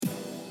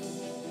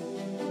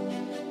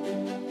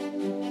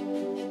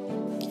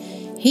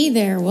Hey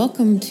there,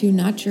 welcome to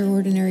Not Your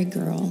Ordinary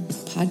Girl, a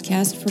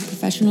podcast for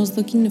professionals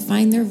looking to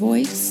find their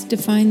voice,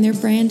 define their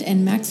brand,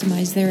 and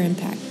maximize their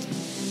impact.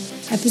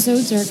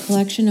 Episodes are a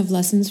collection of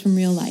lessons from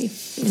real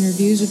life,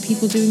 interviews with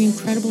people doing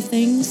incredible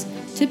things,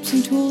 tips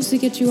and tools to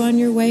get you on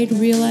your way to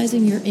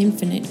realizing your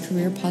infinite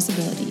career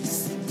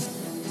possibilities.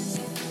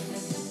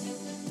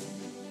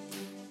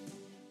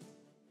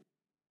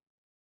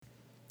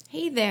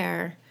 Hey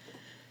there.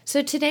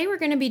 So today we're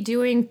going to be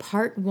doing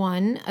part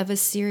 1 of a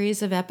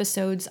series of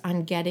episodes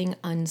on getting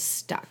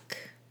unstuck.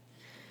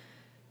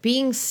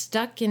 Being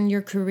stuck in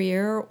your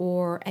career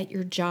or at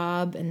your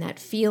job and that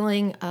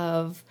feeling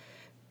of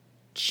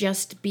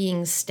just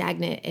being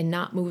stagnant and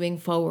not moving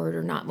forward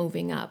or not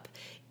moving up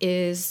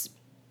is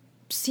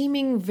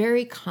seeming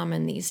very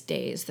common these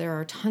days. There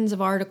are tons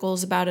of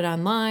articles about it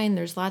online.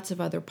 There's lots of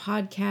other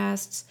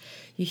podcasts.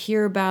 You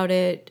hear about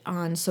it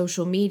on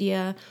social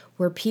media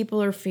where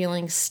people are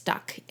feeling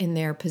stuck in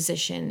their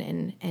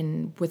position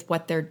and with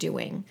what they're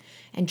doing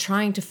and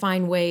trying to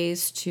find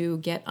ways to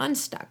get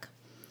unstuck.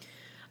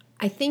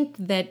 I think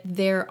that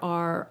there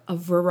are a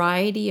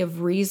variety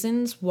of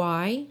reasons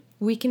why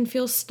we can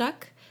feel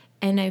stuck,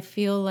 and I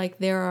feel like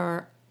there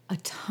are a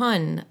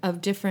ton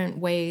of different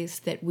ways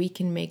that we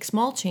can make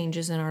small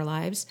changes in our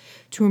lives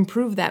to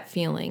improve that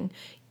feeling,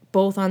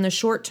 both on the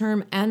short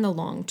term and the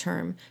long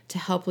term, to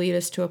help lead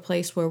us to a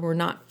place where we're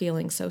not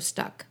feeling so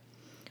stuck.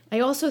 I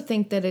also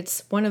think that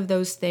it's one of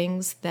those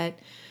things that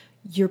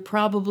you're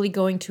probably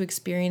going to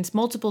experience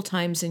multiple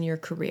times in your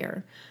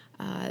career.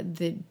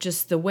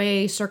 Just the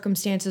way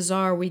circumstances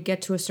are, we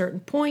get to a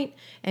certain point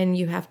and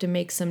you have to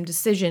make some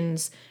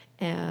decisions,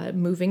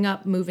 moving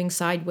up, moving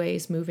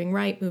sideways, moving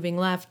right, moving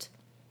left,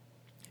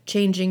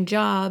 changing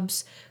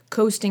jobs,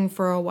 coasting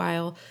for a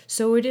while.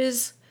 So it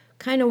is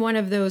kind of one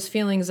of those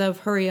feelings of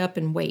hurry up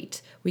and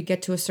wait. We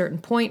get to a certain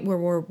point where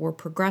we're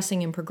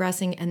progressing,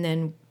 and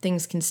then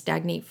things can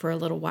stagnate for a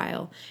little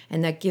while.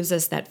 And that gives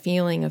us that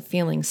feeling of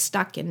feeling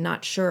stuck and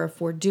not sure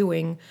if we're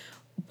doing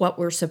what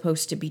we're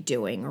supposed to be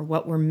doing or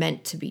what we're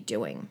meant to be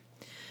doing.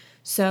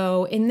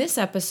 So in this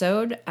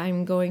episode,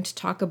 I'm going to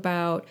talk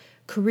about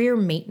career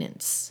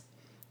maintenance.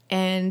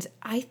 And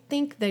I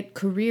think that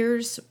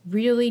careers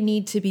really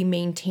need to be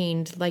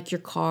maintained like your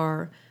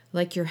car,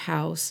 like your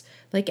house,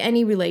 like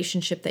any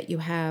relationship that you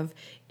have.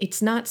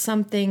 It's not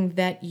something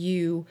that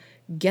you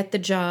get the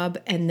job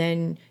and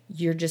then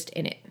you're just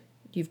in it.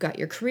 You've got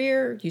your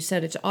career, you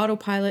set it to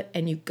autopilot,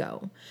 and you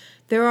go.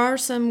 There are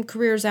some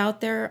careers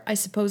out there, I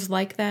suppose,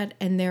 like that,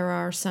 and there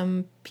are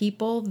some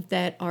people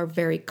that are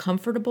very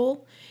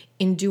comfortable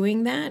in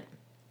doing that.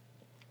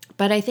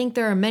 But I think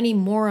there are many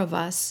more of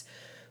us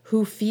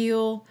who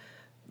feel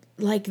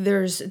like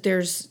there's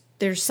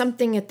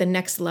something at the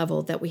next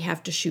level that we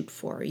have to shoot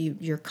for.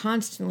 You're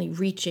constantly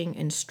reaching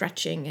and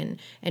stretching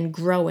and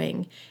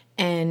growing.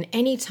 And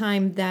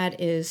anytime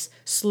that is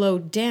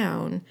slowed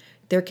down,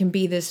 there can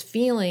be this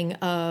feeling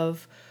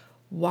of,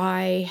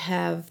 why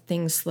have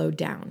things slowed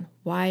down?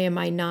 Why am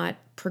I not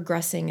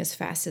progressing as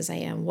fast as I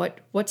am?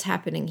 What's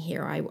happening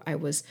here? I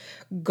was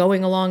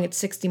going along at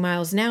 60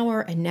 miles an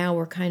hour, and now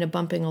we're kind of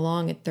bumping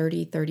along at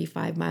 30,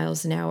 35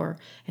 miles an hour,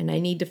 and I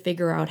need to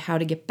figure out how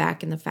to get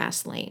back in the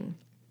fast lane.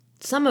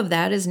 Some of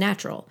that is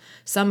natural.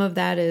 Some of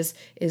that is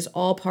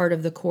all part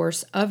of the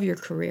course of your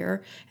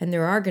career, and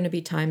there are going to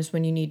be times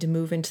when you need to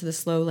move into the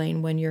slow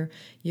lane when you're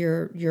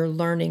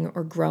learning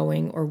or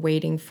growing or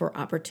waiting for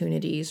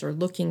opportunities or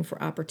looking for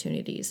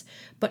opportunities.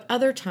 But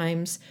other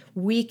times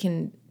we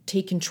can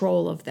take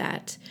control of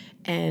that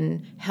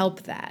and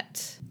help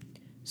that.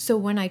 So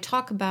when I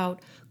talk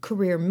about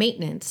career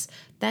maintenance,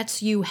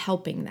 that's you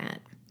helping that.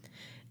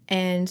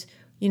 And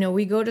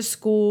we go to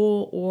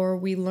school or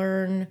we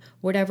learn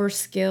whatever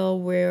skill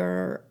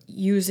we're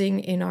using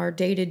in our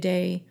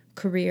day-to-day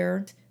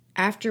career.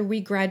 After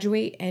we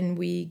graduate and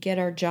we get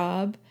our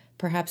job,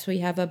 perhaps we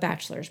have a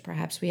bachelor's,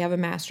 perhaps we have a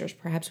master's,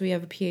 perhaps we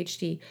have a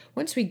PhD.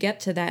 Once we get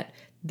to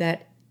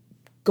that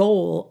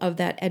goal of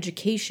that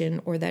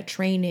education or that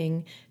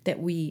training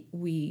that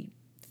we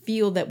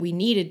feel that we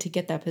needed to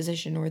get that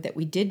position or that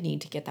we did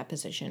need to get that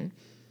position,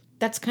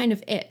 that's kind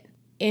of it.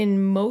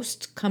 In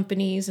most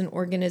companies and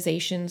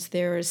organizations,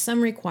 there is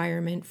some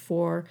requirement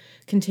for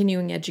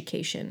continuing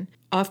education.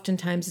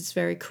 Oftentimes, it's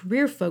very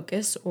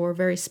career-focused or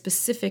very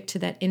specific to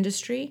that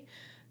industry.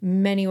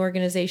 Many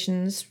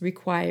organizations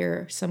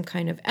require some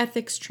kind of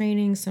ethics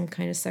training, some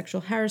kind of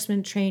sexual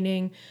harassment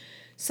training,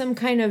 some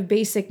kind of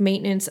basic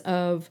maintenance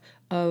of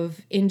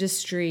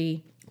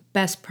industry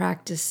best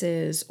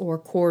practices or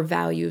core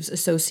values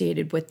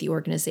associated with the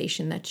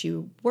organization that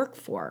you work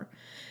for.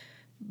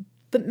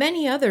 But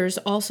many others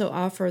also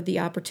offer the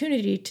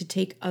opportunity to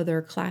take other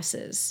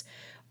classes.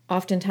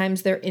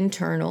 Oftentimes they're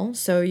internal,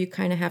 so you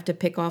kind of have to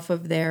pick off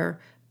of their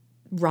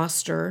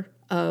roster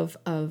of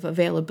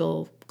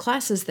available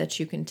classes that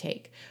you can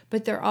take.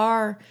 But there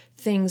are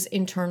things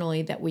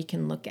internally that we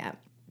can look at.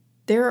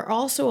 There are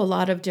also a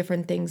lot of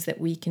different things that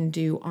we can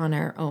do on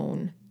our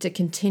own to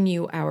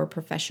continue our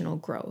professional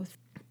growth.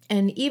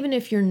 And even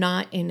if you're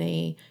not in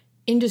a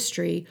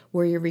industry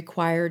where you're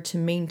required to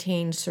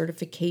maintain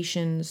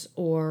certifications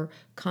or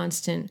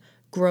constant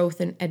growth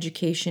and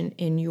education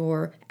in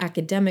your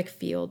academic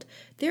field,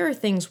 there are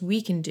things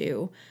we can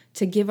do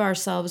to give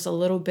ourselves a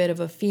little bit of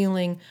a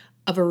feeling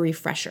of a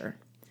refresher.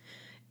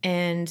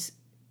 And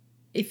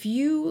if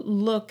you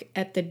look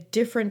at the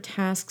different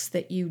tasks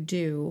that you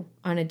do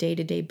on a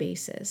day-to-day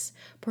basis,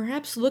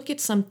 perhaps look at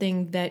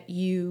something that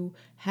you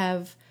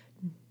have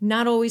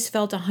not always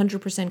felt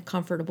 100%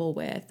 comfortable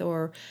with,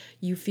 or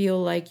you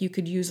feel like you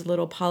could use a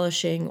little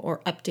polishing or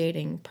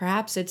updating.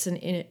 Perhaps it's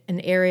an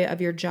area of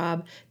your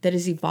job that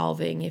is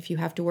evolving. If you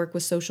have to work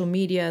with social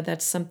media,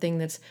 that's something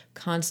that's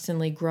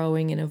constantly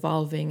growing and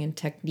evolving, and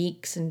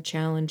techniques and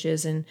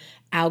challenges and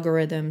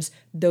algorithms,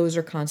 those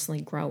are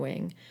constantly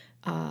growing.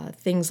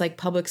 Things like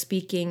public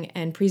speaking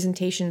and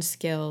presentation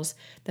skills,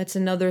 that's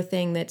another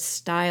thing that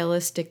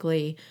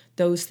stylistically,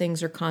 those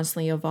things are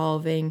constantly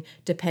evolving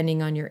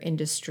depending on your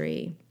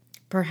industry.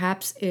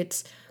 Perhaps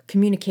it's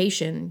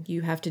communication.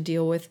 You have to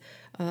deal with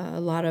a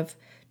lot of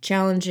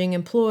challenging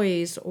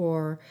employees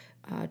or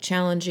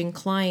challenging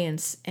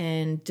clients,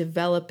 and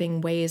developing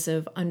ways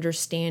of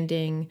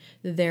understanding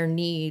their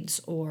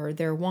needs or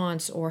their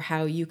wants, or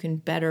how you can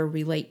better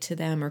relate to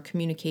them or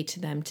communicate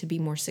to them to be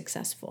more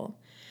successful.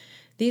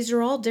 These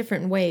are all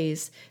different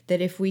ways that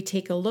if we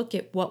take a look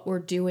at what we're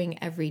doing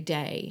every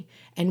day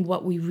and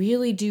what we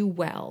really do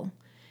well,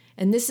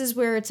 and this is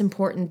where it's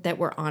important that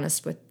we're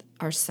honest with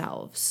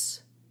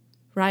ourselves,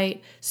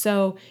 right?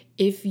 So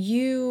if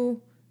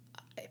you,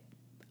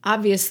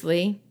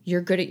 obviously,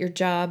 you're good at your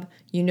job,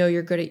 you know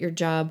you're good at your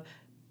job,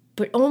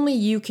 but only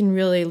you can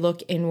really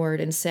look inward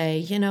and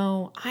say,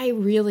 I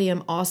really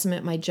am awesome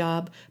at my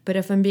job, but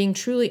if I'm being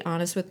truly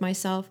honest with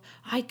myself,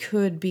 I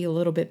could be a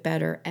little bit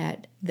better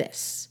at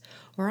this.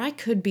 Or I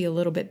could be a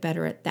little bit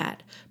better at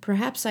that.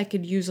 Perhaps I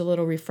could use a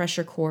little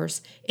refresher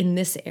course in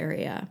this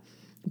area,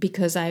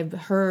 because I've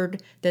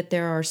heard that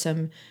there are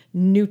some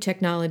new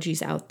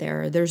technologies out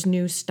there. There's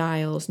new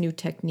styles, new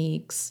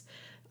techniques,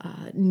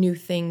 new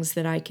things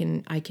that I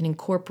can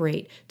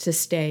incorporate to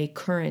stay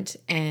current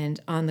and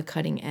on the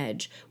cutting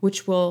edge,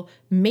 which will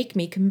make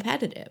me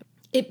competitive.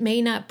 It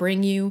may not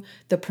bring you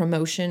the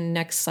promotion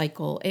next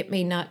cycle. It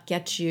may not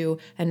get you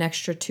an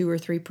extra 2 or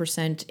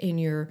 3% in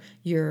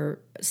your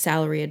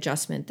salary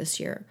adjustment this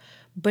year.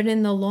 But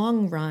in the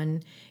long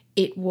run,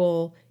 it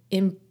will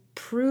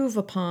improve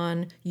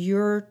upon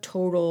your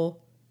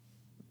total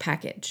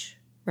package,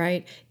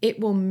 right?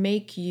 It will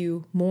make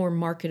you more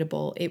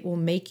marketable. It will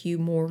make you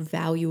more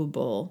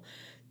valuable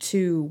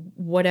to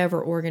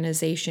whatever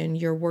organization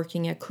you're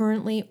working at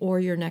currently or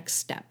your next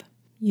step.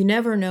 You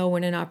never know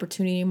when an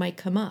opportunity might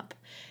come up.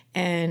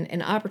 And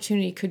an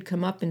opportunity could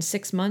come up in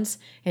 6 months,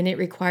 and it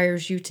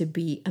requires you to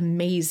be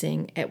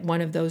amazing at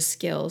one of those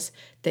skills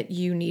that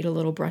you need a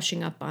little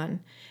brushing up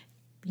on.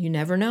 You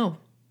never know.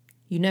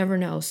 You never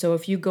know. So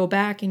if you go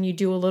back and you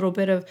do a little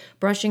bit of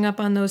brushing up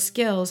on those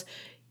skills,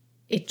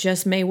 it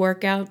just may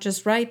work out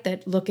just right.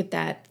 That, look at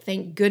that.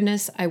 Thank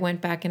goodness I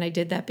went back and I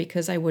did that,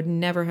 because I would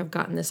never have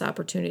gotten this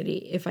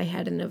opportunity if I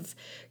hadn't have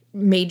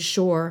made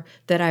sure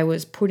that I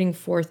was putting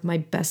forth my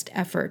best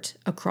effort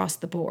across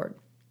the board.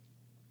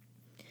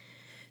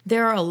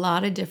 There are a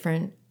lot of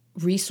different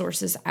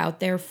resources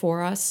out there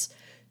for us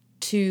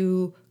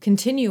to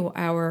continue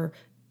our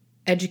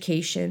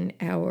education,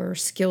 our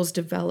skills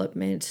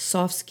development,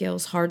 soft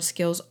skills, hard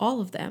skills,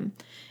 all of them.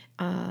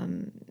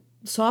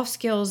 Soft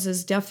skills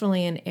is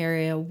definitely an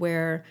area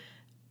where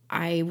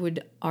I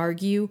would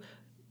argue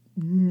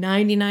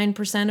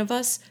 99% of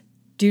us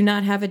do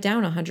not have it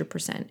down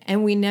 100%,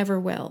 and we never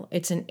will.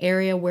 It's an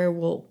area where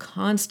we'll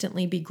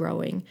constantly be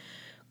growing,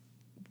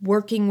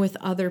 working with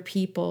other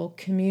people,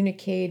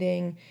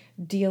 communicating,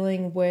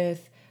 dealing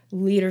with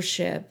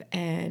leadership,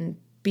 and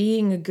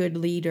being a good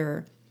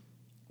leader,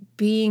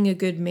 being a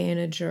good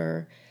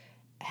manager,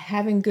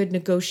 having good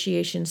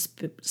negotiation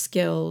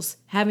skills,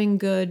 having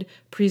good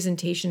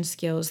presentation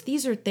skills.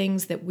 These are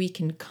things that we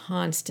can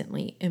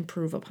constantly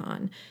improve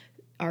upon.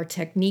 Our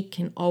technique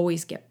can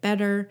always get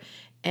better,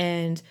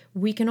 and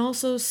we can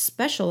also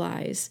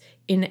specialize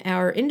in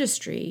our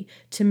industry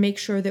to make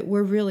sure that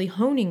we're really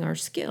honing our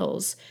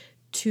skills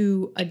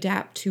to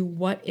adapt to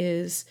what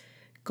is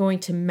going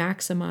to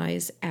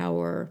maximize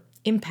our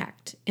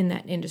impact in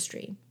that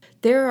industry.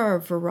 There are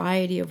a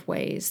variety of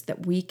ways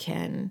that we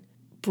can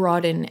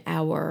broaden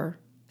our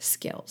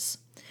skills.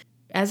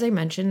 As I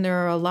mentioned, there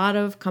are a lot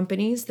of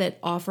companies that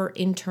offer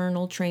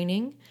internal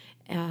training.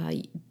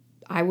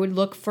 I would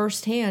look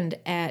firsthand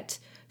at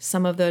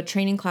some of the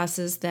training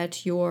classes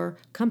that your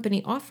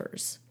company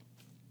offers.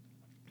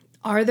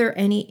 Are there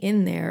any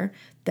in there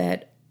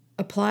that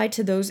apply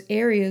to those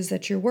areas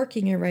that you're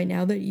working in right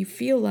now that you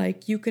feel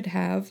like you could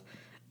have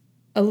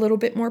a little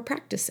bit more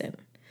practice in?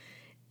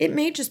 It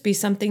may just be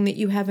something that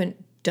you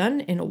haven't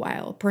done in a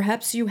while.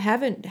 Perhaps you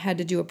haven't had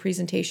to do a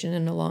presentation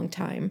in a long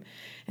time,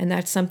 and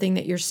that's something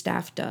that your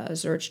staff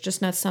does, or it's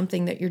just not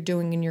something that you're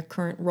doing in your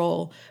current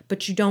role,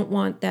 but you don't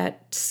want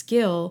that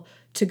skill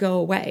to go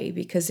away,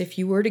 because if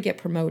you were to get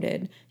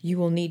promoted, you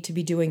will need to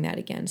be doing that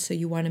again. So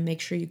you want to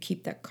make sure you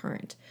keep that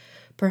current.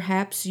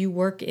 Perhaps you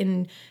work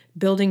in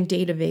building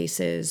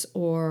databases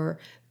or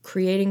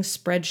creating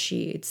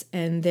spreadsheets,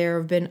 and there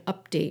have been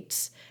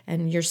updates,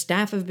 and your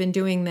staff have been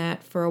doing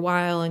that for a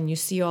while, and you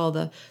see all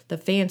the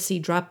fancy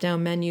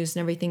drop-down menus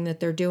and everything that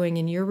they're doing,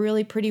 and you're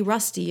really pretty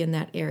rusty in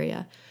that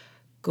area.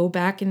 Go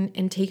back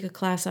and take a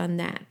class on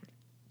that.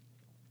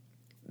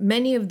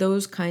 Many of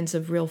those kinds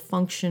of real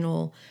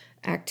functional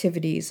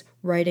activities,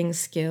 writing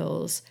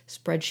skills,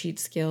 spreadsheet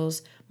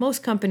skills,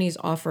 most companies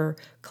offer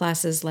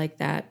classes like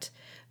that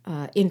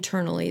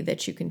internally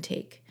that you can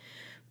take.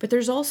 But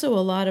there's also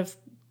a lot of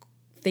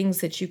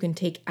things that you can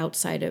take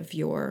outside of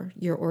your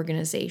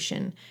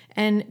organization.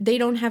 And they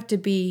don't have to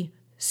be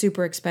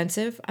super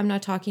expensive. I'm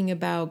not talking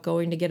about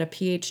going to get a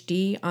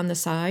PhD on the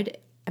side.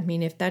 I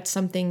mean, if that's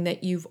something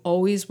that you've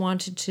always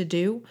wanted to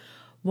do,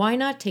 why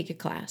not take a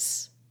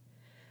class?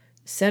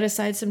 Set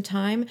aside some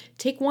time,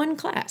 take one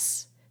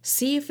class.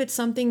 See if it's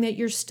something that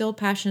you're still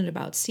passionate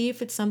about. See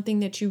if it's something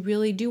that you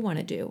really do want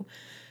to do.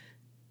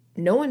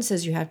 No one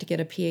says you have to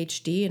get a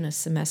PhD in a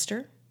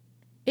semester.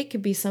 It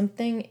could be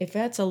something, if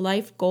that's a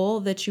life goal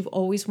that you've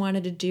always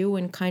wanted to do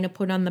and kind of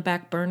put on the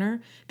back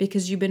burner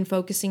because you've been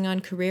focusing on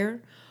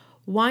career,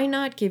 why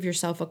not give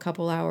yourself a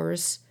couple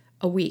hours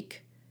a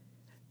week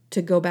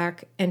to go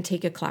back and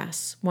take a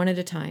class one at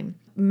a time?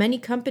 Many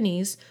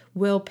companies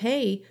will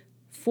pay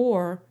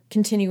for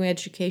continuing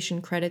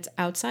education credits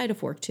outside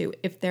of work too,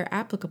 if they're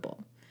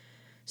applicable.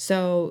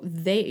 So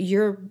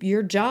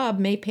your job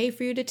may pay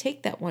for you to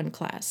take that one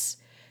class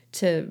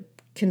to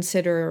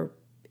consider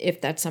if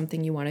that's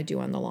something you want to do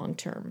on the long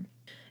term.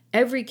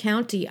 Every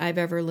county I've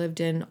ever lived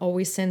in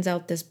always sends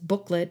out this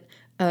booklet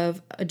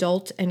of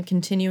adult and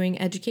continuing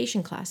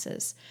education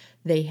classes.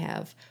 They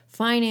have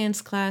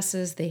finance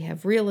classes, they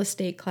have real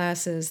estate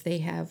classes, they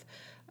have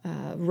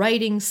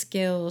writing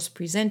skills,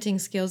 presenting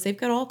skills. They've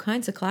got all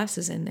kinds of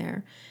classes in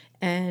there.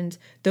 And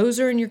those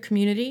are in your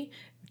community.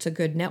 It's a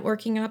good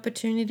networking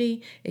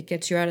opportunity. It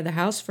gets you out of the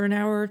house for an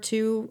hour or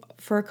two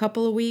for a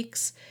couple of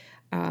weeks.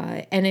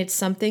 And it's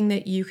something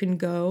that you can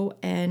go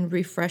and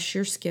refresh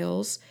your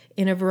skills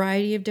in a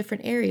variety of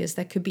different areas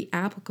that could be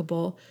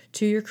applicable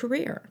to your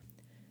career.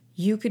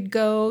 You could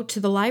go to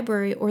the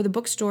library or the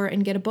bookstore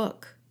and get a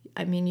book.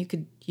 I mean,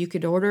 you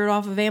could order it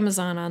off of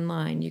Amazon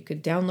online. You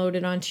could download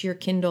it onto your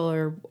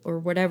Kindle or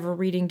whatever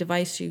reading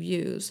device you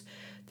use.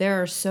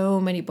 There are so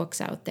many books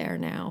out there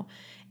now,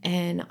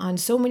 and on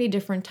so many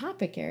different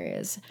topic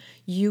areas.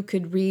 You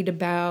could read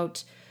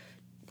about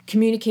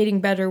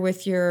communicating better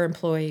with your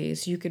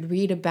employees. You could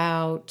read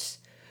about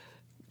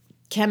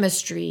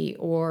chemistry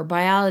or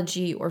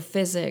biology or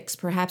physics.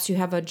 Perhaps you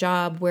have a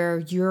job where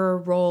your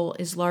role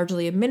is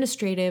largely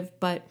administrative,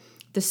 but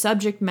the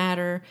subject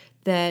matter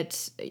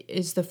that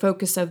is the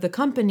focus of the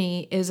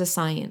company is a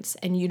science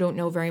and you don't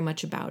know very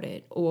much about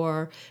it.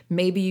 Or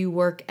maybe you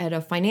work at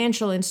a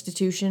financial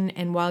institution,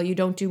 and while you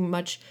don't do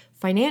much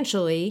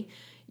financially,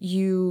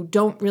 you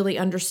don't really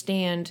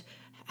understand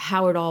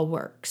how it all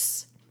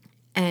works.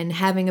 And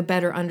having a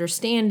better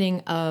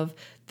understanding of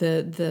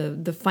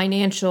the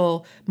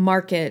financial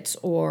markets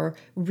or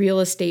real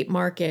estate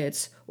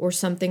markets or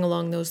something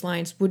along those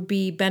lines would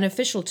be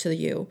beneficial to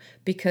you,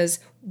 because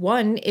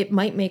one, it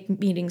might make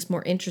meetings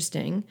more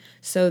interesting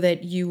so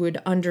that you would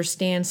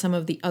understand some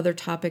of the other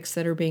topics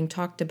that are being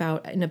talked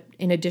about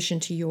in addition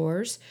to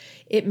yours.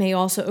 It may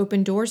also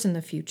open doors in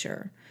the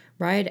future,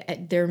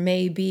 right? There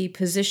may be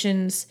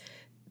positions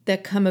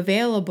that come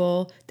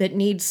available that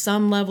need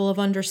some level of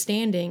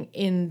understanding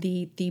in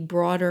the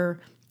broader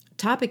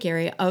topic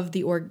area of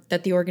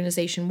that the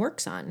organization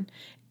works on,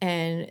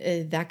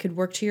 and that could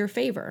work to your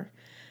favor.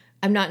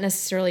 I'm not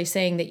necessarily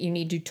saying that you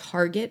need to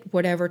target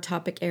whatever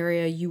topic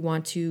area you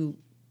want to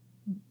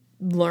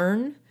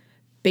learn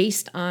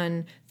based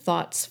on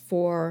thoughts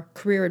for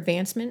career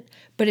advancement,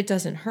 but it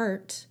doesn't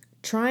hurt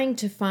trying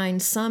to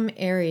find some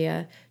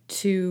area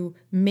to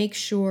make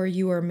sure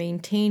you are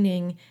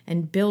maintaining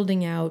and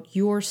building out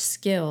your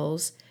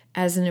skills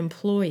as an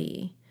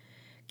employee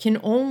can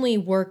only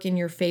work in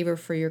your favor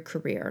for your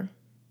career,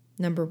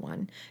 number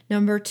one.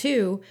 Number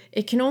two,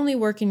 it can only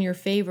work in your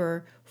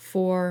favor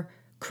for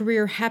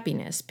career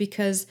happiness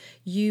because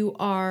you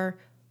are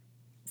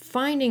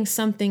finding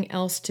something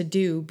else to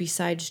do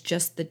besides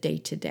just the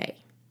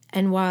day-to-day.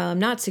 And while I'm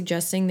not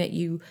suggesting that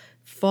you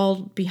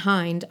fall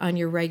behind on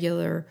your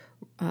regular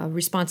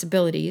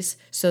responsibilities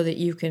so that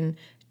you can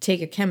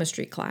take a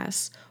chemistry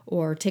class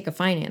or take a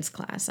finance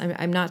class.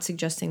 I'm not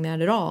suggesting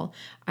that at all.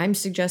 I'm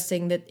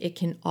suggesting that it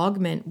can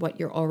augment what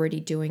you're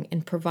already doing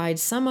and provide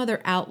some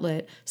other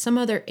outlet, some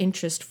other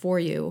interest for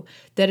you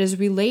that is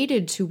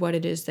related to what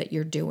it is that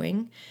you're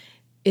doing,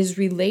 is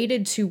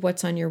related to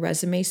what's on your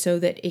resume so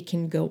that it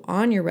can go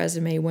on your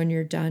resume when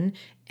you're done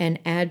and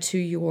add to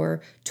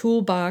your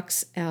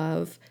toolbox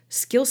of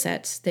skill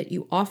sets that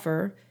you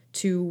offer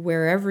to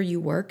wherever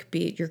you work,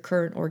 be it your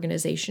current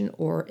organization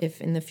or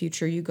if in the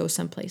future you go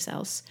someplace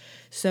else.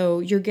 So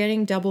you're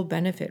getting double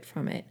benefit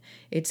from it.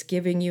 It's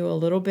giving you a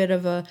little bit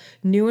of a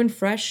new and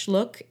fresh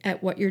look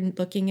at what you're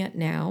looking at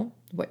now,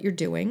 what you're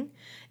doing,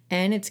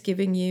 and it's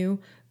giving you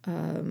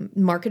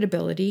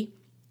marketability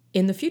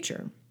in the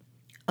future.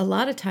 a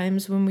lot of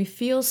times when we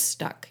feel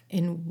stuck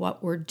in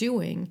what we're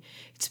doing,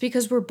 it's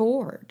because we're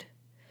bored.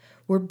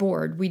 We're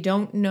bored. We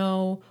don't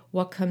know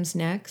what comes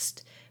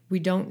next. We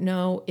don't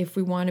know if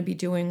we want to be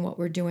doing what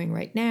we're doing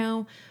right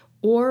now,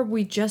 or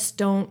we just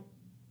don't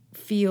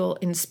feel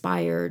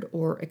inspired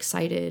or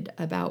excited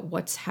about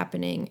what's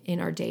happening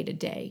in our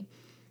day-to-day.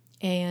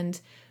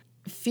 And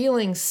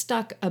feeling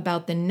stuck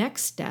about the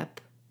next step,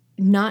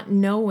 not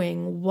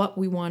knowing what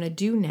we want to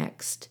do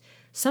next,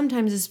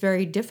 sometimes it's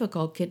very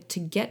difficult to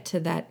get to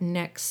that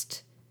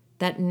next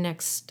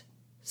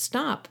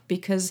stop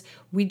because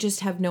we just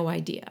have no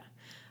idea.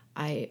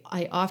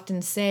 I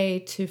often say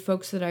to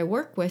folks that I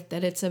work with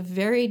that it's a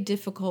very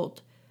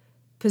difficult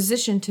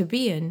position to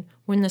be in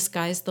when the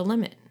sky's the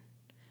limit.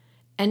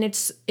 And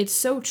it's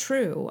so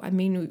true. I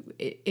mean,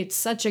 it's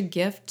such a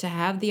gift to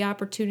have the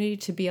opportunity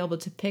to be able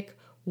to pick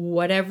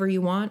whatever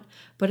you want,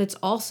 but it's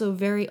also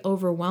very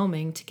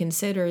overwhelming to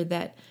consider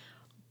that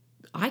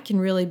I can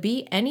really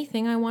be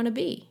anything I want to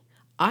be.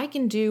 I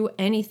can do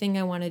anything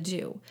I want to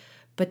do.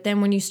 But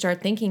then when you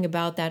start thinking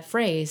about that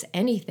phrase,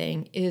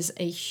 anything is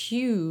a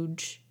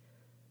huge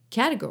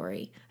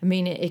category. I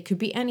mean, it could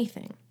be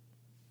anything.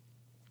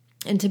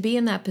 And to be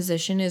in that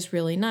position is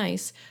really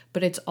nice,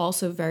 but it's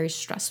also very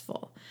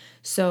stressful.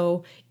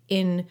 So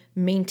in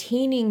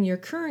maintaining your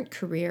current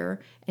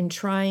career and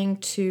trying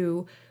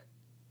to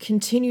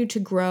continue to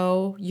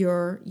grow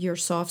your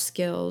soft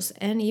skills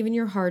and even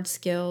your hard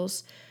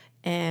skills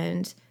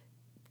and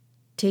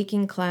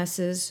taking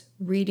classes,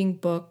 reading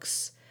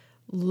books,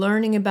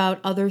 learning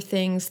about other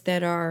things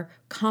that are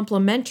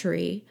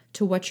complementary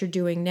to what you're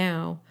doing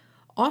now,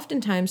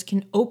 oftentimes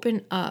can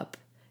open up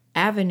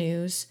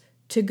avenues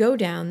to go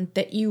down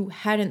that you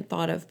hadn't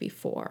thought of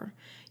before.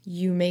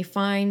 You may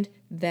find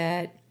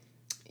that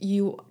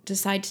you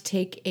decide to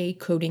take a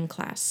coding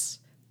class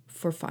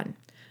for fun.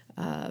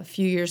 A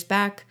few years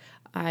back,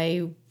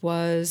 I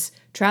was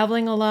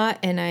traveling a lot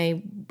and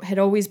I had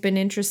always been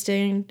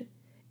interested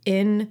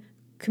in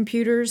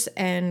computers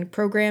and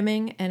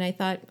programming, and I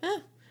thought,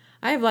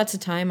 I have lots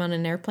of time on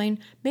an airplane.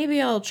 Maybe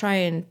I'll try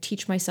and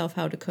teach myself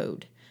how to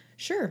code.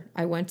 Sure,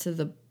 I went to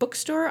the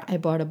bookstore, I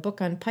bought a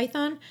book on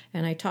Python,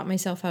 and I taught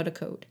myself how to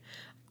code.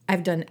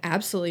 I've done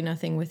absolutely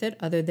nothing with it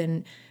other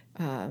than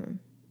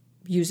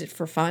use it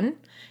for fun,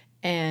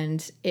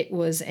 and it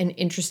was an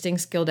interesting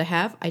skill to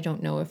have. I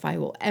don't know if I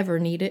will ever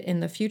need it in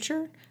the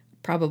future,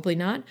 probably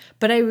not,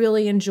 but I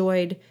really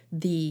enjoyed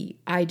the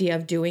idea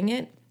of doing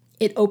it.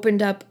 It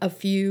opened up a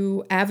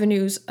few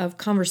avenues of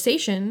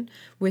conversation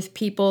with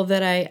people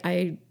that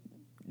I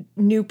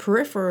knew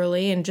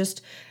peripherally. And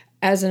just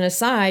as an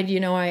aside,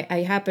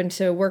 I happened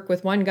to work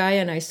with one guy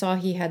and I saw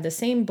he had the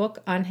same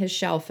book on his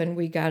shelf and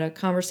we got a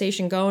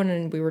conversation going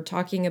and we were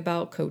talking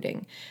about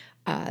coding.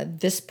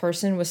 This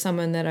person was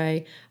someone that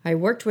I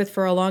worked with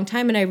for a long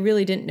time and I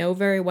really didn't know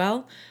very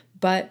well,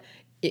 but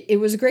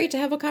it was great to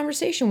have a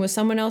conversation with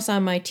someone else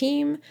on my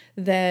team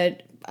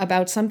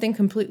about something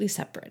completely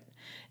separate.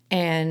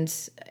 And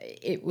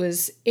it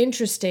was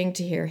interesting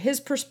to hear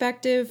his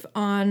perspective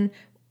on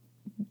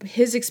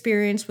his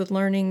experience with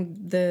learning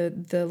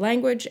the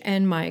language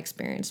and my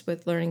experience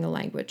with learning the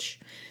language.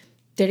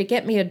 Did it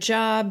get me a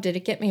job? Did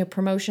it get me a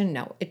promotion?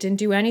 No, it didn't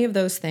do any of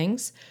those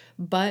things.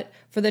 But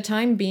for the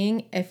time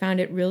being, I found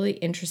it really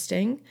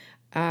interesting.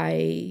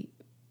 I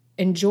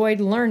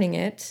enjoyed learning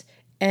it.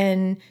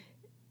 And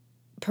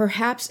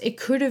perhaps it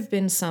could have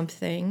been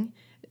something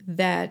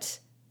that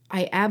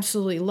I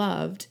absolutely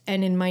loved.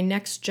 And in my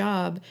next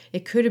job,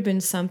 it could have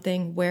been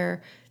something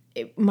where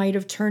it might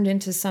have turned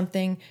into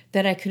something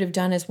that I could have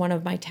done as one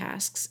of my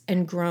tasks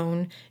and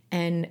grown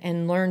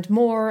and learned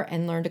more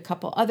and learned a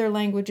couple other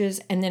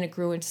languages. And then it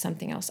grew into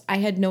something else. I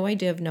had no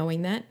idea of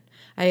knowing that.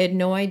 I had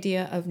no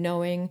idea of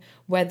knowing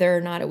whether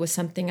or not it was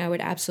something I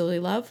would absolutely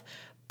love.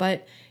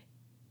 But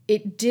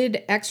it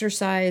did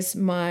exercise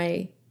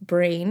my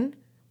brain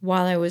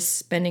while I was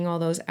spending all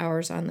those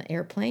hours on the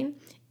airplane.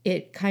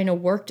 It kind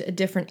of worked a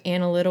different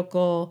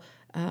analytical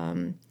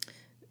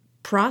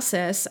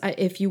process,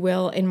 if you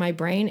will, in my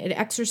brain. It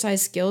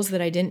exercised skills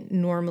that I didn't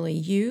normally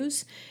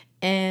use.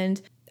 And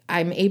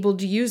I'm able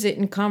to use it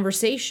in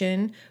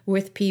conversation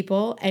with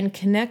people and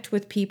connect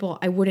with people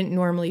I wouldn't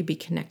normally be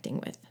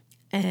connecting with.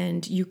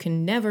 And you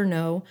can never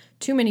know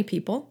too many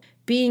people.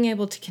 Being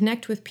able to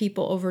connect with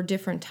people over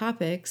different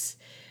topics,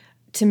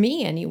 to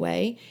me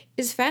anyway,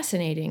 is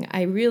fascinating.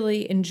 I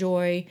really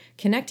enjoy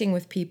connecting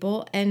with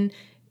people and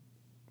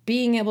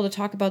being able to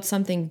talk about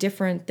something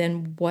different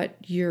than what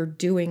you're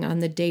doing on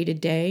the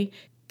day-to-day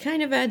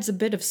kind of adds a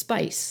bit of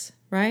spice,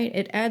 right?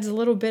 It adds a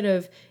little bit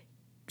of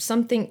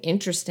something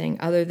interesting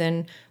other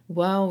than,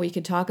 well, we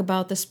could talk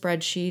about the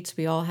spreadsheets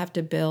we all have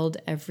to build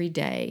every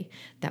day.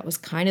 That was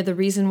kind of the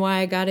reason why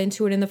I got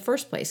into it in the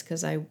first place,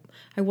 because I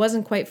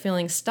wasn't quite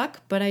feeling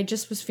stuck, but I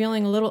just was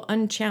feeling a little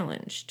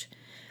unchallenged.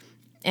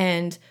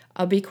 And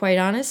I'll be quite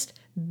honest,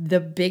 the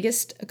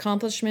biggest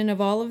accomplishment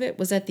of all of it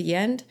was at the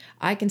end.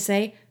 I can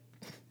say,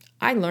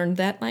 I learned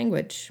that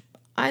language.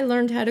 I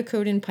learned how to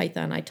code in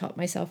Python. I taught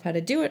myself how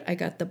to do it. I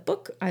got the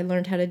book. I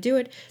learned how to do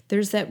it.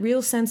 There's that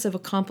real sense of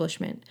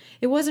accomplishment.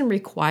 It wasn't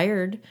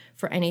required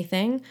for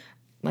anything.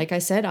 Like I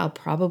said, I'll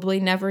probably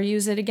never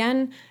use it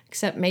again,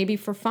 except maybe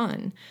for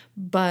fun.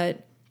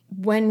 But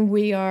when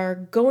we are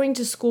going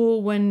to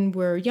school when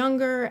we're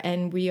younger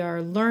and we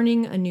are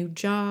learning a new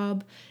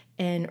job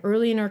and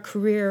early in our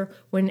career,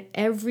 when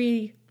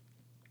every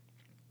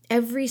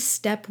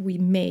step we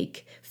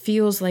make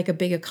feels like a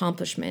big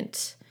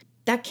accomplishment,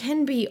 that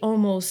can be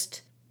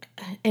almost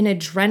an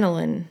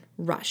adrenaline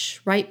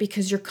rush, right?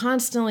 Because you're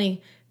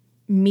constantly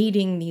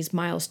meeting these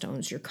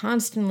milestones. You're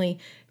constantly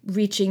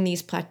reaching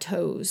these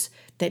plateaus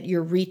that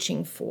you're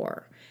reaching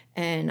for.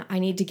 And I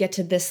need to get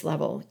to this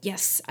level.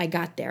 Yes, I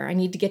got there. I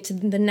need to get to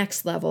the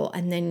next level.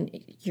 And then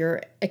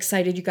you're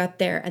excited you got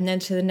there. And then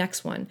to the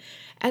next one.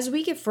 As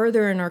we get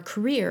further in our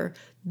career,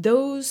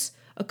 those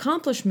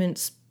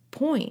accomplishments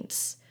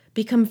points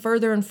become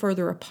further and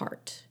further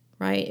apart,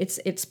 right?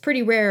 It's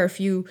pretty rare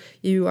if you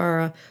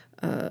are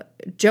a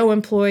Joe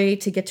employee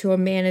to get to a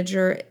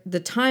manager. The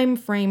time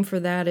frame for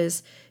that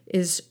is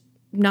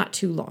not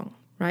too long,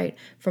 right?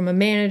 From a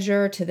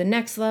manager to the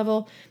next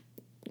level,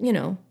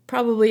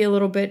 probably a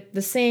little bit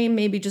the same,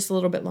 maybe just a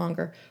little bit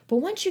longer. But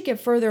once you get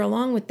further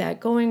along with that,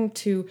 going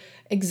to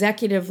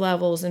executive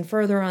levels and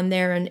further on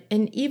there,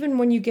 and even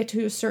when you get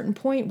to a certain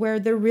point where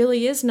there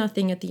really is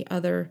nothing at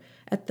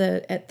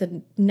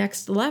the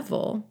next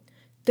level,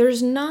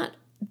 there's not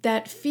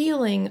that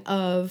feeling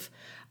of,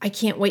 I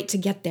can't wait to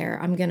get there.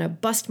 I'm going to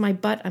bust my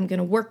butt. I'm going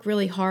to work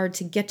really hard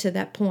to get to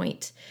that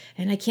point.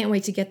 And I can't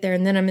wait to get there.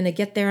 And then I'm going to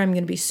get there. I'm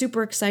going to be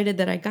super excited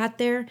that I got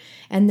there.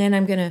 And then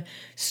I'm going to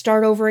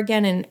start over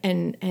again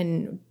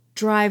and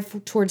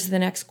drive towards the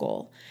next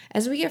goal.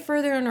 As we get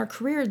further in our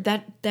career,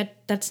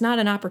 that's not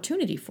an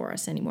opportunity for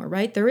us anymore,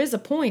 right? There is a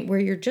point where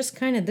you're just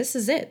kind of, this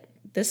is it.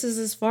 This is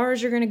as far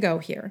as you're going to go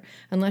here,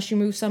 unless you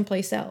move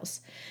someplace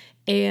else.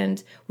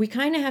 And we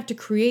kind of have to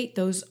create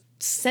those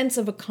sense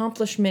of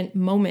accomplishment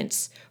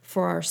moments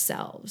for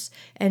ourselves.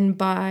 And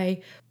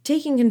by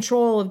taking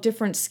control of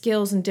different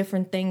skills and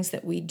different things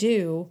that we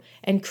do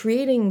and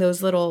creating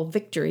those little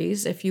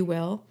victories, if you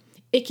will,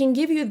 it can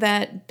give you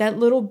that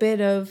little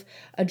bit of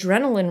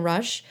adrenaline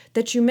rush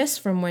that you missed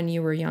from when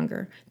you were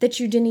younger, that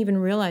you didn't even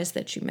realize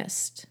that you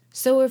missed.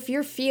 So if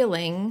you're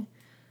feeling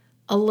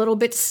a little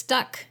bit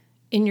stuck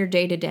in your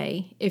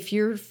day-to-day, if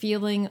you're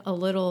feeling a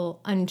little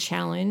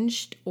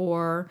unchallenged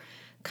or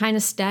kind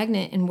of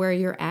stagnant in where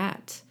you're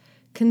at,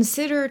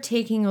 consider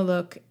taking a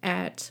look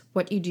at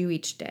what you do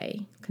each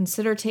day.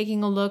 Consider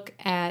taking a look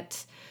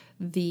at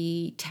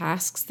the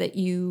tasks that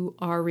you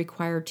are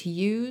required to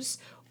use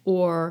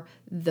or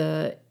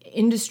the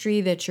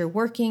industry that you're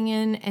working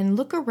in, and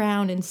look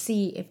around and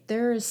see if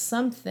there is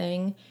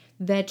something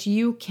that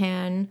you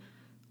can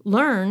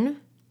learn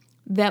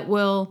that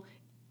will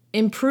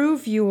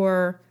improve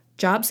your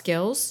job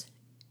skills,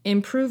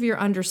 improve your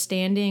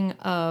understanding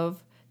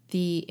of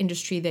the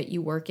industry that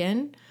you work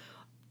in,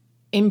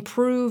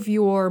 improve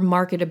your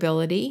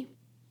marketability,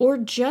 or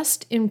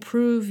just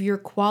improve your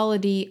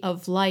quality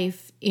of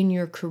life in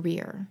your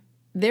career.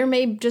 There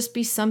may just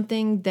be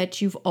something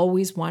that you've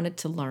always wanted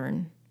to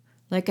learn.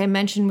 Like I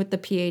mentioned with the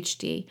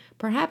PhD,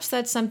 perhaps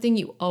that's something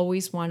you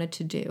always wanted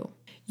to do.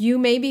 You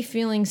may be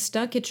feeling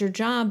stuck at your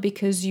job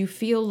because you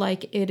feel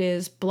like it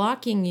is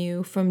blocking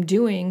you from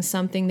doing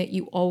something that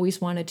you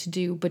always wanted to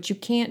do, but you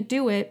can't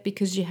do it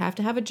because you have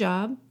to have a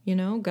job,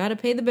 got to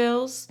pay the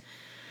bills,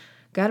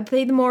 got to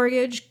pay the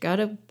mortgage, got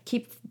to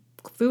keep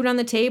food on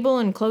the table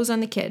and clothes on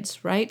the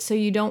kids, right? So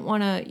you don't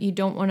want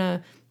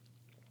to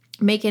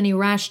make any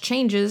rash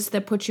changes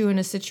that put you in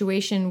a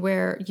situation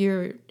where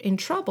you're in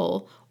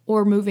trouble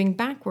or moving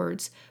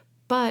backwards.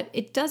 But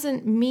it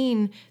doesn't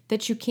mean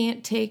that you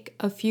can't take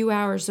a few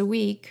hours a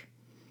week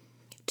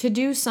to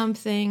do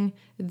something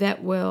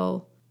that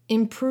will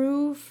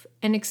improve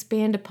and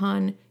expand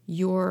upon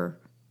your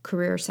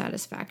career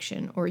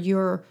satisfaction or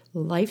your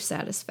life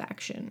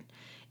satisfaction.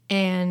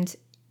 And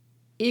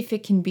if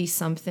it can be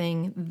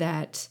something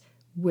that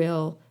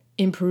will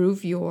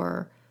improve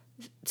your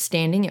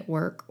standing at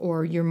work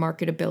or your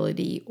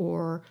marketability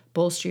or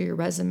bolster your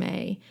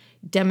resume,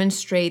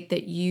 demonstrate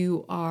that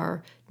you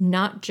are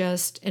not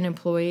just an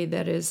employee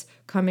that is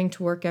coming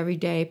to work every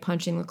day,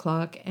 punching the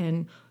clock,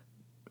 and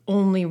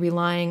only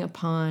relying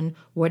upon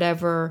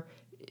whatever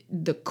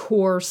the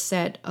core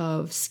set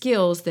of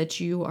skills that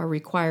you are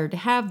required to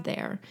have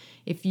there.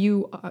 If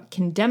you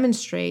can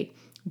demonstrate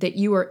that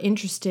you are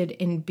interested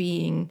in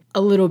being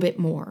a little bit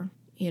more,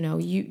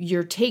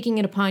 you're taking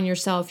it upon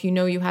yourself.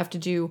 You have to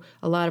do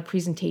a lot of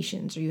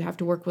presentations, or you have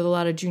to work with a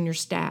lot of junior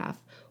staff,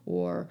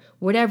 or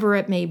whatever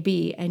it may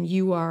be, and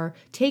you are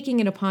taking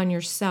it upon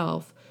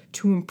yourself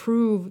to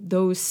improve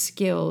those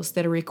skills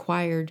that are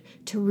required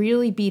to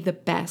really be the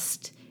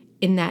best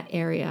in that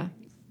area.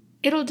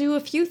 It'll do a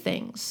few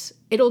things.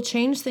 It'll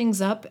change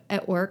things up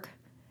at work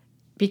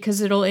because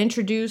it'll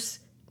introduce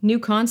new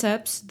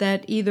concepts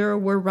that either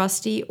were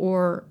rusty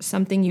or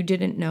something you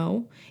didn't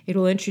know.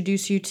 It'll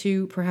introduce you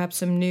to perhaps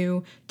some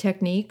new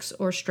techniques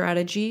or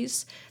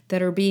strategies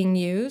that are being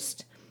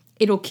used.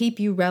 It'll keep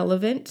you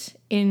relevant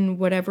in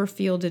whatever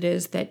field it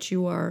is that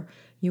you are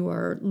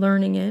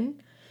learning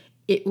in.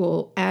 It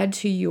will add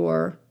to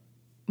your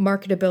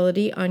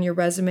marketability on your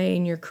resume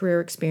and your career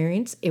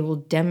experience. It will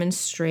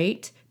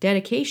demonstrate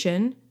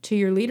dedication to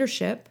your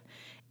leadership.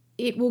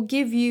 It will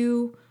give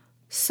you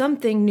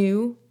something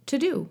new to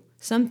do,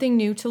 something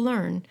new to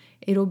learn.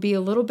 It'll be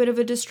a little bit of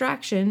a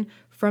distraction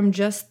from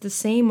just the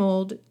same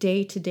old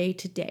day to day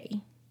to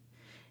day.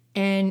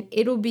 And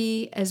it'll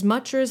be as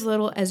much or as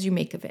little as you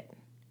make of it.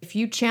 If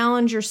you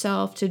challenge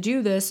yourself to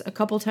do this a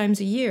couple times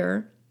a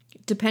year,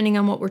 depending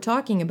on what we're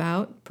talking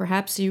about,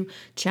 perhaps you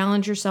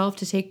challenge yourself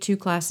to take 2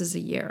 classes a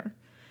year.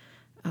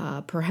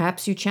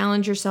 Perhaps you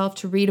challenge yourself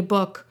to read a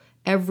book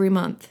every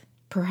month.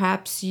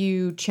 Perhaps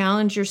you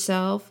challenge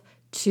yourself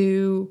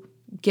to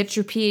get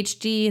your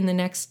PhD in the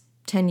next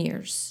 10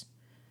 years.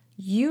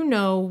 You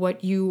know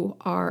what you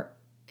are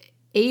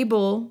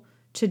able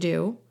to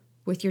do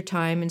with your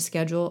time and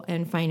schedule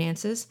and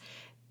finances,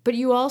 but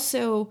you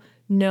also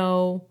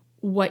know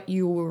what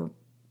your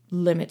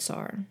limits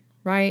are,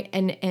 right?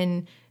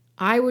 And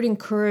I would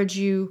encourage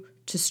you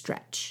to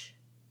stretch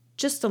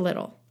just a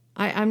little.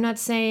 I'm not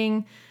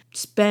saying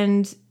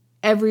spend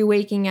every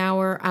waking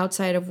hour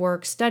outside of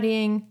work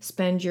studying,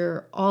 spend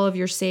all of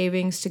your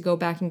savings to go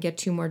back and get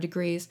 2 more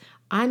degrees.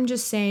 I'm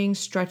just saying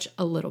stretch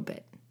a little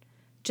bit,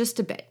 just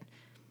a bit.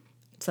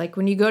 It's like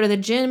when you go to the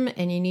gym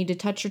and you need to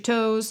touch your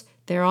toes,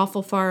 they're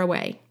awful far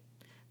away.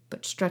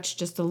 But stretch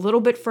just a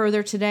little bit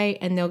further today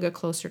and they'll get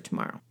closer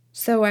tomorrow.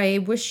 So I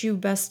wish you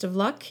best of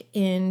luck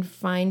in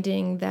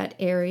finding that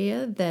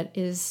area that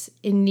is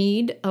in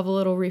need of a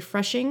little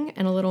refreshing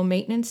and a little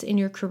maintenance in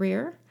your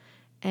career.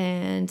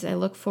 And I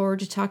look forward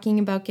to talking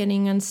about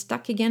getting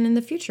unstuck again in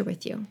the future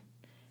with you.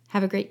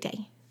 Have a great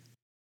day.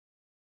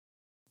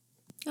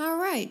 All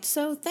right,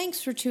 so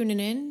thanks for tuning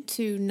in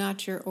to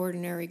Not Your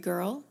Ordinary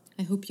Girl.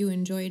 I hope you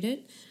enjoyed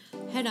it.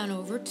 Head on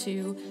over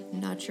to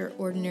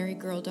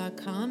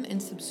notyourordinarygirl.com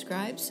and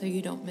subscribe so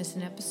you don't miss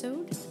an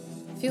episode.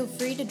 Feel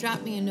free to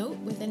drop me a note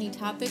with any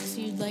topics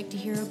you'd like to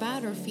hear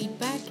about or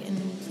feedback, and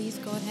please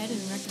go ahead and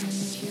recommend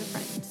me to your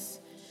friends.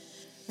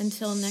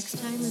 Until next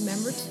time,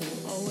 remember to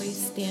always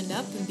stand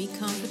up and be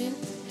confident,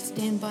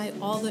 stand by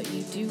all that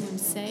you do and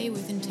say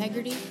with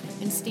integrity,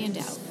 and stand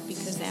out,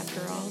 because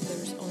after all,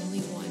 there's only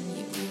one you.